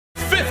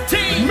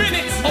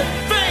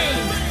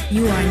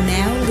You are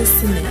now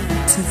listening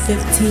to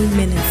 15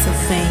 Minutes of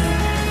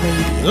Fame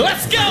Radio.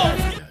 Let's go!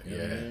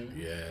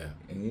 Yeah.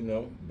 And you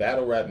know,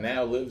 battle rap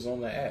now lives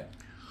on the app.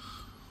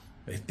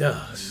 It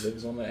does. It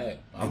lives on the app.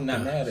 I'm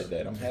not mad at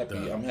that. I'm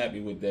happy. I'm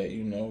happy with that.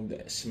 You know,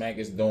 that Smack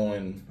is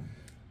doing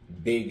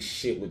big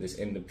shit with this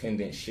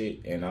independent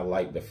shit, and I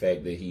like the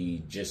fact that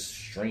he just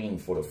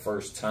streamed for the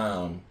first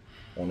time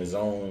on his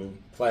own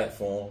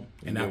platform.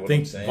 And I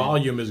think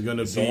volume is going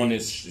to be...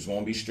 It's going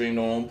to be streamed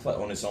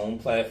on its own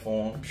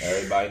platform.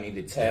 Everybody need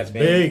to tap in.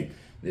 Big.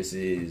 This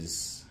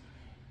is...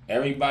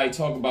 Everybody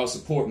talk about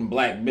supporting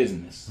black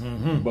business.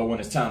 But when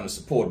it's time to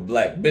support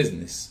black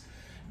business,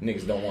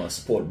 niggas don't want to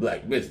support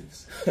black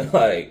business.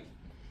 Like,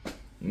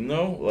 you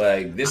know?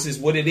 Like, this is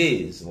what it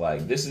is.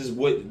 Like, this is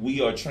what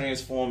we are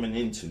transforming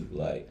into.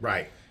 Like,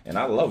 right. And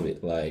I love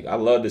it. Like, I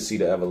love to see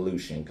the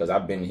evolution, because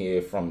I've been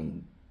here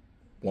from...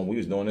 when we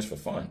was doing this for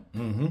fun.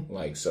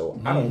 Like,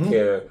 so I don't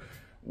care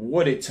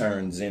what it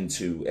turns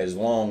into as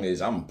long as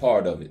I'm a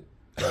part of it.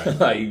 Right.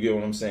 Like, you get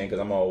what I'm saying?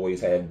 Because I'm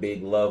always had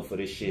big love for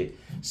this shit.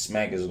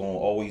 Smack is going to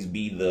always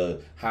be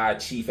the high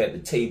chief at the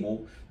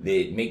table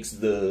that makes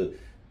the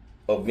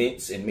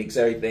events and makes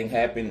everything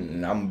happen.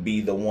 And I'm going to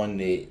be the one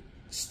that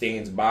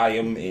stands by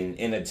him and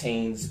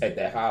entertains at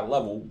that high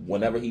level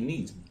whenever he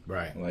needs me.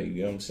 Right. Like, you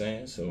get what I'm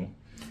saying? So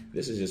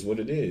this is just what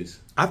it is.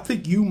 I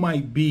think you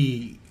might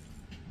be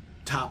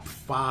top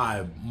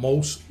 5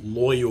 most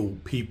loyal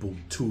people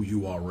to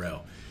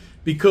URL,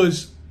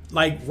 because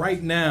like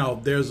right now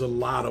there's a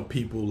lot of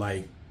people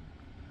like,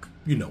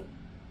 you know,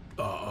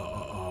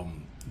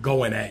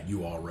 going at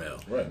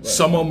URL. Right,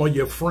 some of them are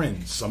your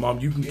friends, some of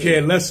them you can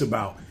care less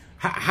about.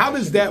 How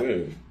does that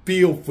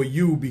feel for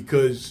you?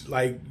 Because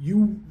like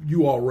you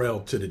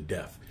URL to the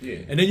death.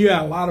 And then you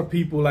have a lot of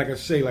people, like I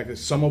say, like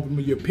some of them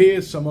are your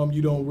peers, some of them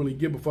you don't really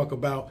give a fuck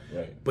about,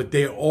 but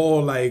they're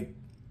all like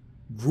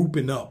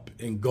grouping up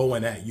and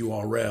going at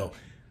URL.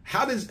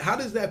 How does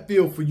that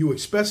feel for you,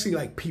 especially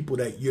like people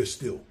that you're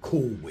still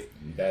cool with,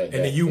 and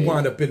then you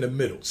wind up in the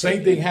middle?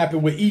 Same thing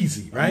happened with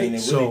Easy, right? I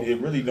mean, it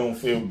really don't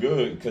feel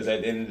good, because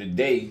at the end of the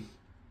day,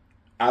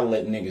 I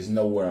let niggas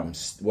know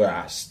where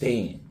I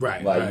stand.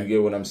 Right. Like, you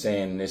get what I'm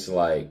saying? And it's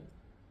like,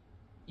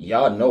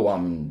 y'all know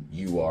I'm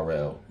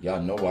URL.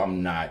 Y'all know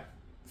I'm not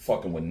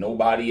fucking with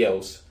nobody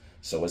else.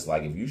 So it's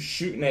like, if you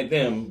shooting at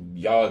them,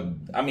 y'all,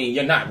 I mean,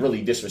 you're not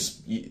really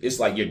it's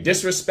like you're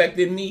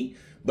disrespecting me,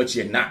 but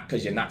you're not,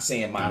 because you're not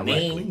saying my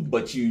name,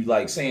 but you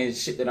like saying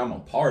shit that I'm a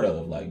part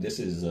of. Like, this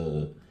is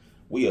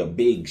we a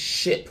big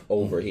ship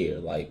over here,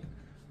 like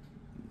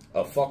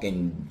a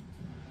fucking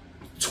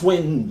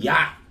twin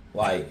yacht.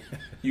 Like,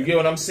 you get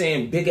what I'm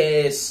saying? Big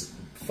ass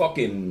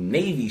fucking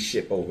Navy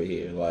ship over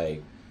here.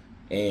 Like,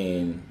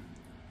 and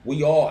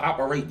we all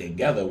operate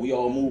together. We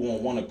all move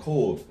on one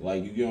accord.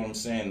 Like, you get what I'm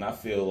saying? And I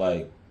feel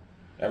like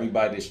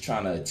everybody that's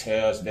trying to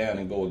tear us down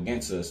and go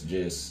against us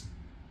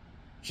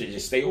should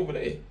just stay over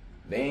there.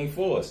 They ain't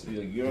for us.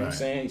 You know what I'm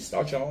saying?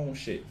 Start your own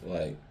shit.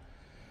 Like,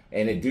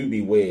 and it do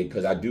be weird,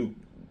 because I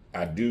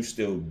do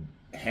still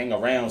hang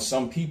around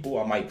some people.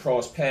 I might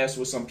cross paths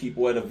with some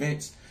people at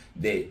events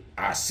that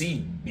I see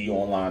be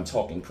online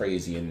talking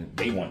crazy, and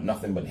they want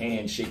nothing but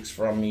handshakes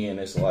from me.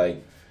 And it's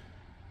like,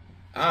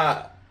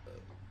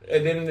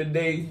 at the end of the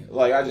day,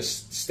 like, I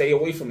just stay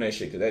away from that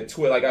shit, because that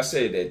Twitter, like I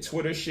said, that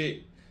Twitter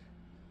shit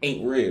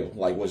ain't real.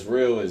 Like, what's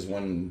real is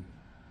when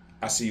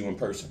I see you in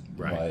person.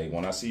 Right. Like,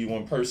 when I see you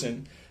in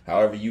person,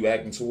 however you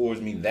acting towards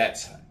me,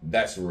 that's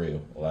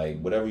real. Like,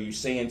 whatever you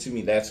saying to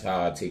me, that's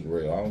how I take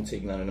real. I don't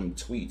take none of them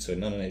tweets or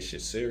none of that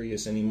shit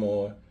serious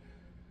anymore.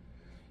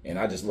 And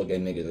I just look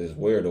at niggas as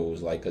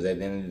weirdos, like, because at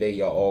the end of the day,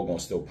 y'all all gonna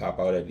still pop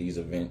out at these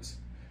events.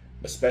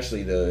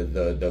 Especially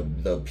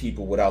the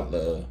people without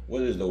the,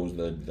 what is those,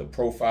 the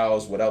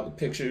profiles without the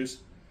pictures,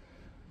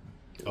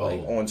 like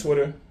on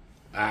Twitter.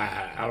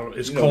 I don't.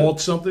 It's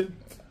called something.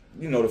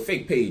 You know, the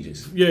fake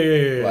pages.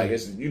 Yeah. Like,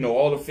 it's, you know,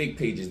 all the fake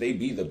pages, they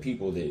be the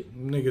people that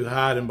niggas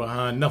hiding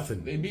behind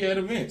nothing. They be at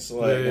events,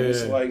 like, and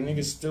it's like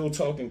niggas still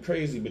talking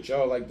crazy, but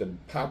y'all like to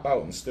pop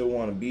out and still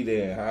want to be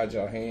there and hide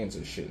your hands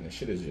and shit. And the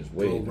shit is just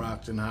weird. Throw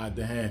rocks and hide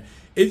the hand.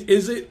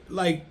 Is it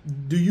like?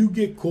 Do you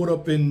get caught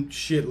up in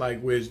shit like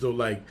where it's though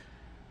like?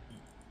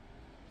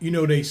 You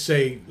know, they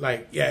say,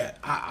 like, yeah,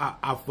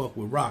 I fuck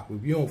with Rock.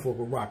 If you don't fuck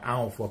with Rock, I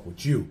don't fuck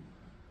with you.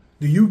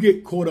 Do you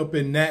get caught up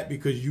in that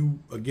because you,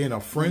 again, are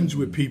friends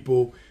with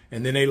people,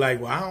 and then they like,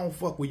 well, I don't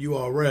fuck with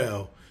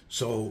URL,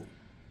 so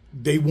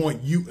they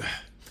want you,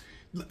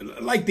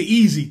 like the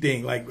Easy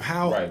thing, like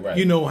how,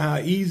 you know, how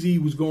Easy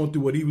was going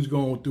through what he was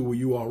going through with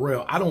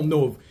URL. I don't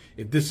know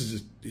if this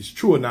is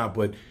true or not,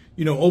 but,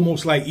 you know,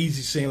 almost like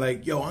Easy saying,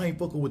 like, yo, I ain't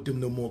fucking with them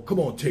no more. Come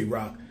on,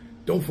 Tay-Rock.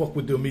 Don't fuck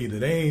with them either.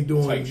 They ain't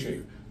doing type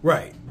shit.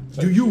 Right.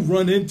 Do you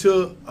run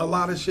into a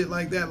lot of shit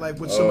like that, like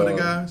with some of the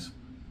guys?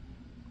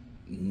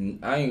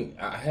 I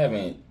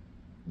haven't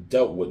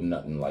dealt with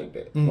nothing like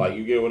that. Like,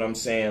 you get what I'm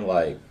saying?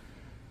 Like,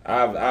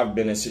 I've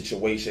been in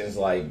situations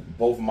like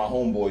both of my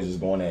homeboys was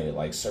going at it,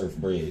 like Surf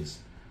Briz.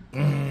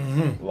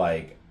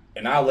 Like,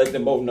 and I let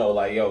them both know,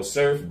 like, yo,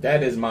 Surf,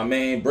 that is my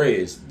man.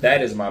 Briz,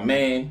 that is my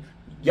man.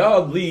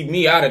 y'all leave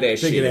me out of that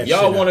shit. If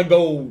y'all want to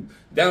go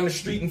down the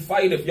street and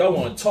fight, if y'all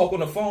want to talk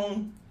on the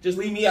phone, just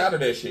leave me out of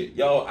that shit.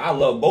 Y'all, I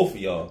love both of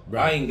y'all.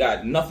 Right. I ain't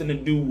got nothing to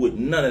do with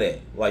none of that.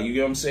 Like, you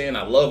get what I'm saying?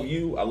 I love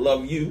you. I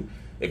love you.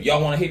 If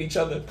y'all want to hit each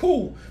other,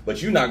 cool.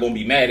 But you're not going to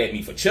be mad at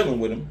me for chilling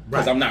with him.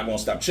 Because I'm not going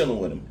to stop chilling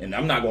with him. And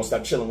I'm not going to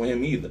stop chilling with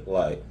him either.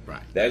 Like,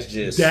 that's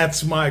just...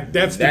 That's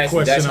the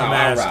question that's I'm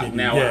asking.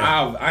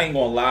 Now, I ain't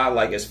going to lie.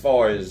 Like, as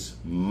far as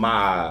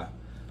I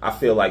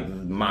feel like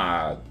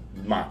my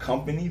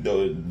company,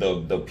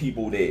 the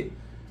people that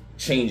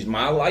changed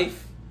my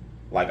life,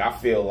 like, I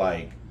feel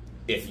like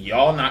if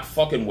y'all not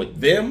fucking with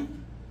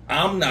them,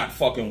 I'm not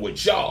fucking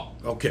with y'all.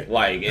 Okay.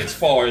 Like, as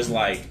far as,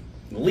 like,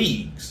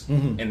 leagues.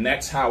 And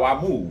that's how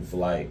I move.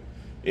 Like,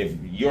 if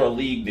you're a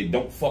league that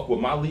don't fuck with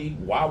my league,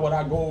 why would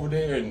I go over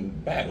there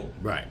and battle?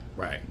 Right.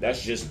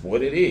 That's just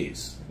what it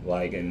is.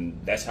 Like,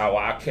 and that's how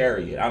I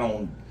carry it. I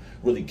don't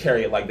really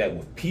carry it like that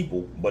with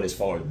people, but as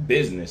far as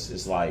business,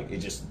 it's like, it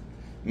just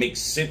makes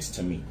sense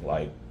to me.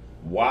 Like,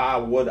 why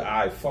would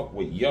I fuck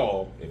with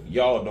y'all if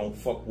y'all don't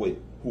fuck with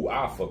who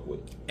I fuck with?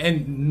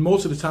 And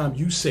most of the time,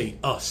 you say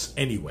us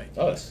anyway.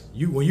 Us.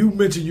 When you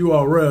mention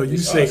URL, you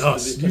say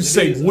us. You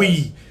say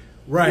we.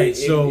 Right.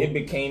 It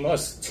became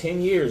us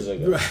 10 years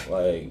ago.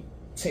 Like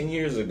 10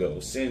 years ago.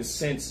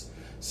 Since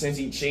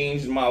he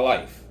changed my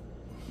life.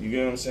 You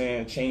get what I'm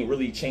saying?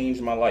 Really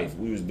changed my life.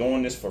 We was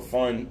doing this for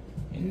fun,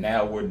 and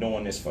now we're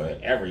doing this for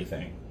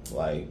everything.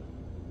 Like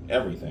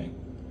everything.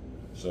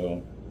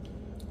 So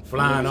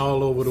flying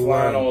all over the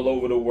world. Flying all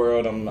over the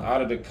world. I'm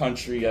out of the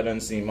country. I done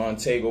seen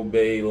Montego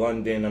Bay,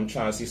 London. I'm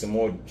trying to see some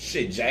more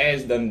shit.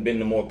 Jazz done been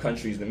to more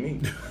countries than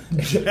me.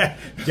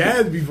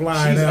 Jazz be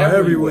flying out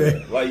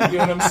everywhere. Like, you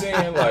get what I'm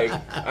saying? Like,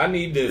 I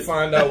need to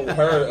find out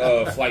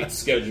her flight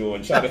schedule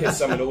and try to hit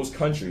some of those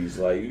countries.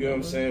 Like, you get what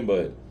I'm saying?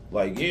 But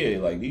like, yeah,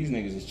 like these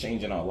niggas is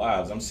changing our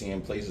lives. I'm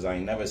seeing places I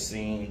ain't never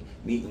seen,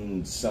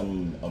 meeting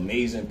some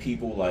amazing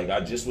people. Like, I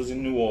just was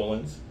in New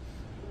Orleans.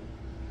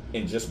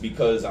 And just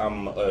because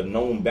I'm a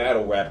known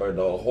battle rapper,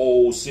 the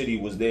whole city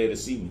was there to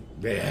see me.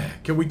 Yeah.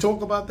 Can we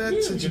talk about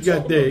that since you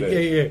got there?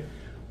 Yeah.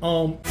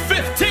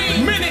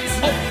 15 minutes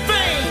of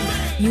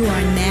fame. You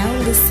are now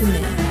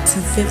listening to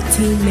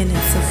 15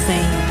 Minutes of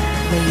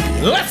Fame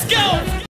Radio. Let's go.